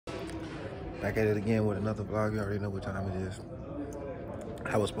Back at it again with another vlog. You already know what time it is.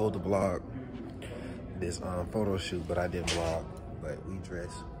 I was supposed to vlog this photo shoot, but I didn't vlog. But we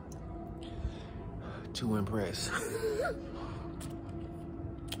dressed to impress.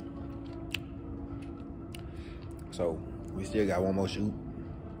 So we still got one more shoot,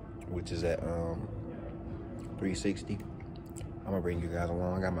 which is at 360. I'm gonna bring you guys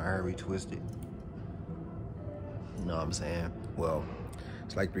along. I got my hair retwisted. You know what I'm saying? Well,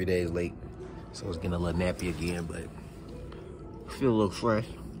 it's like 3 days late, so it's getting a little nappy again, but I feel a little fresh.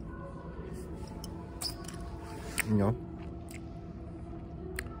 You know?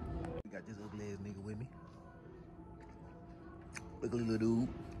 We got this ugly ass nigga with me. Ugly little dude.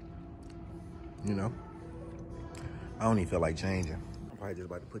 You know? I don't even feel like changing. I'm probably just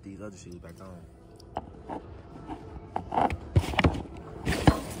about to put these other shoes back on.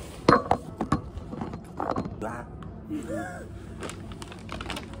 Bye.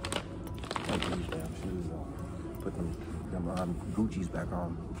 Take these damn shoes on. Put them Gucci's back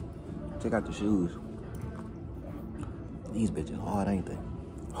on. Check out the shoes. These bitches hard, ain't they?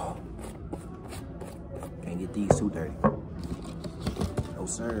 Can't get these too dirty. No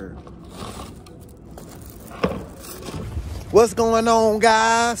sir. What's going on,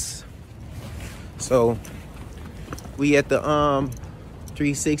 guys? So we at the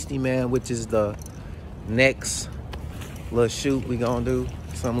 360, man, which is the next little shoot we gonna do.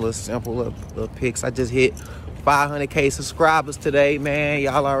 Some little simple little pics. I just hit 500K subscribers today, man.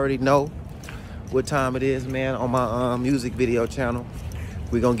 Y'all already know what time it is, man, on my music video channel.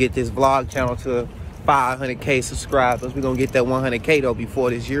 We're gonna get this vlog channel to 500K subscribers. We're gonna get that 100K though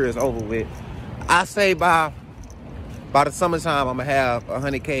before this year is over with. I say by the summertime, I'm gonna have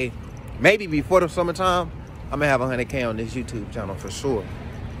 100K. Maybe before the summertime, I'm gonna have 100K on this YouTube channel for sure.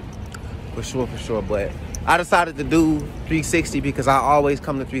 For sure. But I decided to do 360 because I always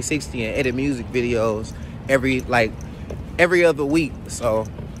come to 360 and edit music videos every other week. So,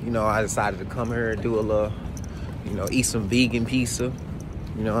 you know, I decided to come here and do a little, you know, eat some vegan pizza.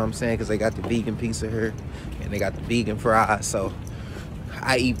 You know what I'm saying? Because they got the vegan pizza here and they got the vegan fries. So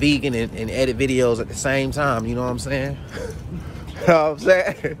I eat vegan and edit videos at the same time. You know what I'm saying? You know what I'm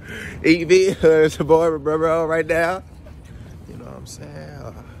saying? Eat vegan. It's your boy, bro, right now. You know what I'm saying?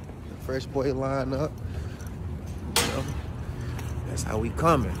 The fresh boy line up. You know, that's how we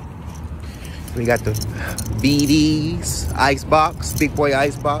coming. We got the BD's icebox, big boy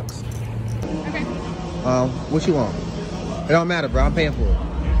icebox. Okay. What you want? It don't matter, bro. I'm paying for it.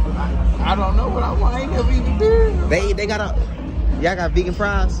 I don't know what I want. I ain't never even been. They got y'all got vegan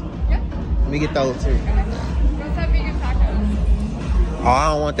fries? Yeah. Let me get those too. Okay. What's that vegan taco? Oh,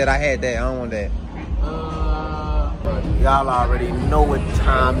 I don't want that. I had that. I don't want that. Y'all already know what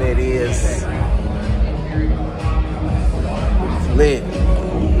time it is. It's lit.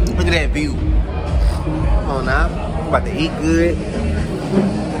 Look at that view. Come on now. I'm about to eat good.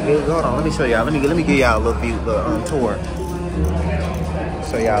 Hold on, let me show y'all. Let me give y'all a little view, tour.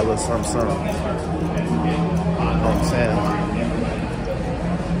 Show y'all a little something. You know what I'm saying?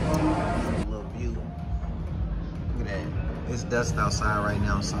 A little view. Look at that. It's dust outside right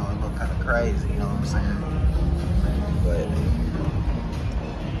now, so it look kind of crazy. You know what I'm saying? But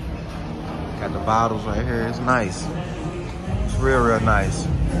got the bottles right here. It's nice. It's real nice.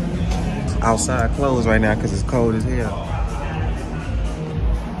 It's outside closed right now because it's cold as hell.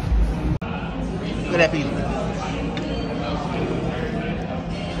 Look at that pizza.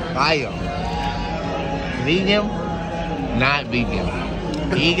 Fire. Vegan, not vegan.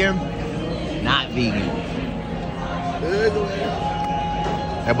 Vegan, not vegan.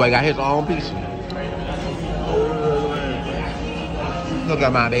 That boy got his own pizza. Look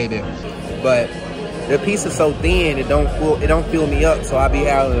at my baby. But the pizza's so thin, it don't fill me up, so I be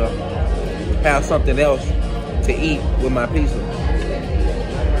having to have something else to eat with my pizza.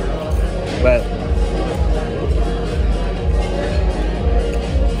 But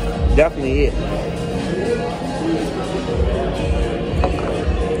definitely it.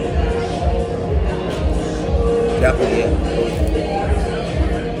 Definitely it.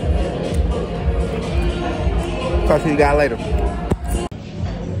 Talk to you guys later.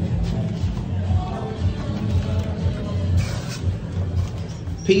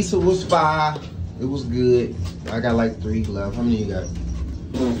 Pizza was fire. It was good. I got like 3 left. How many you got?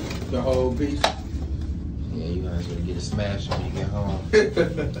 The whole piece. Yeah, you guys gonna get a smash when you get home.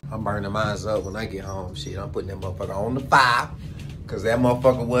 I'm burning mine up when I get home. Shit, I'm putting that motherfucker on the fire. Cause that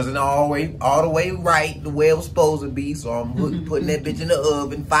motherfucker wasn't all the way right the way it was supposed to be. So I'm putting that bitch in the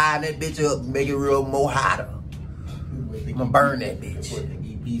oven, firing that bitch up, make it real more hotter. I'm gonna burn that bitch.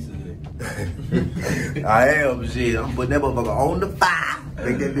 I am, shit. I'm putting that motherfucker on the fire,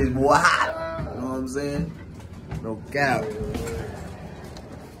 make that bitch more hotter. I'm saying? No cap.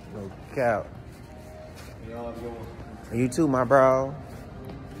 No cap. And you too, my bro.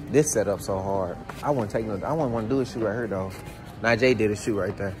 This setup so hard. I wouldn't want to do a shoot right here though. Nah, Jay did a shoot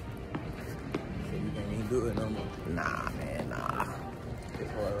right there. So you can't even do it no more. Nah, man, nah.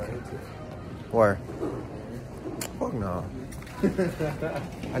 It's hard right here too. Where? Fuck no.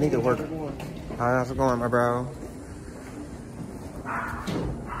 I need to work. How's it going, my bro?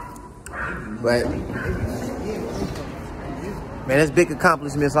 But man, it's big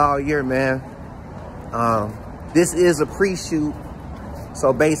accomplishments all year, man. This is a pre-shoot,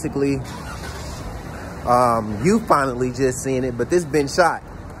 so basically, you finally just seen it, but this been shot.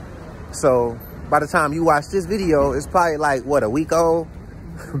 So by the time you watch this video, it's probably like what, a week old,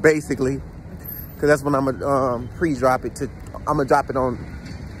 basically, because that's when I'm gonna pre-drop it. I'm gonna drop it on.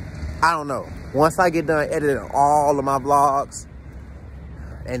 I don't know. Once I get done editing all of my vlogs,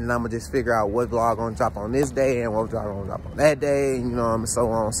 and then I'm gonna just figure out what vlog I'm gonna drop on this day and what vlog I'm gonna drop on that day, and you know, so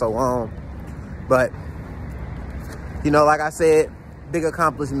on, so on. But, you know, like I said, big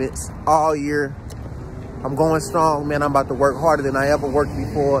accomplishments all year. I'm going strong, man. I'm about to work harder than I ever worked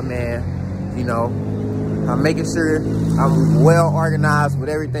before, man. You know, I'm making sure I'm well organized with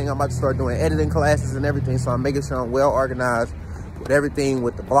everything. I'm about to start doing editing classes and everything, so I'm making sure I'm well organized with everything,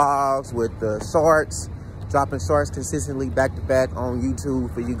 with the vlogs, with the shorts, dropping shorts consistently back to back on YouTube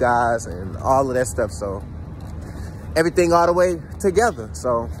for you guys and all of that stuff. So everything all the way together.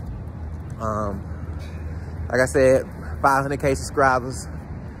 So like I said, 500K subscribers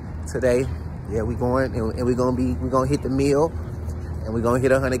today. Yeah, we going and we're gonna hit the mill, and we're gonna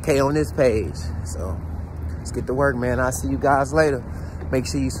hit 100K on this page. So let's get to work, man. I'll see you guys later. Make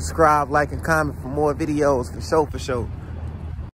sure you subscribe, like, and comment for more videos, for sure, for sure.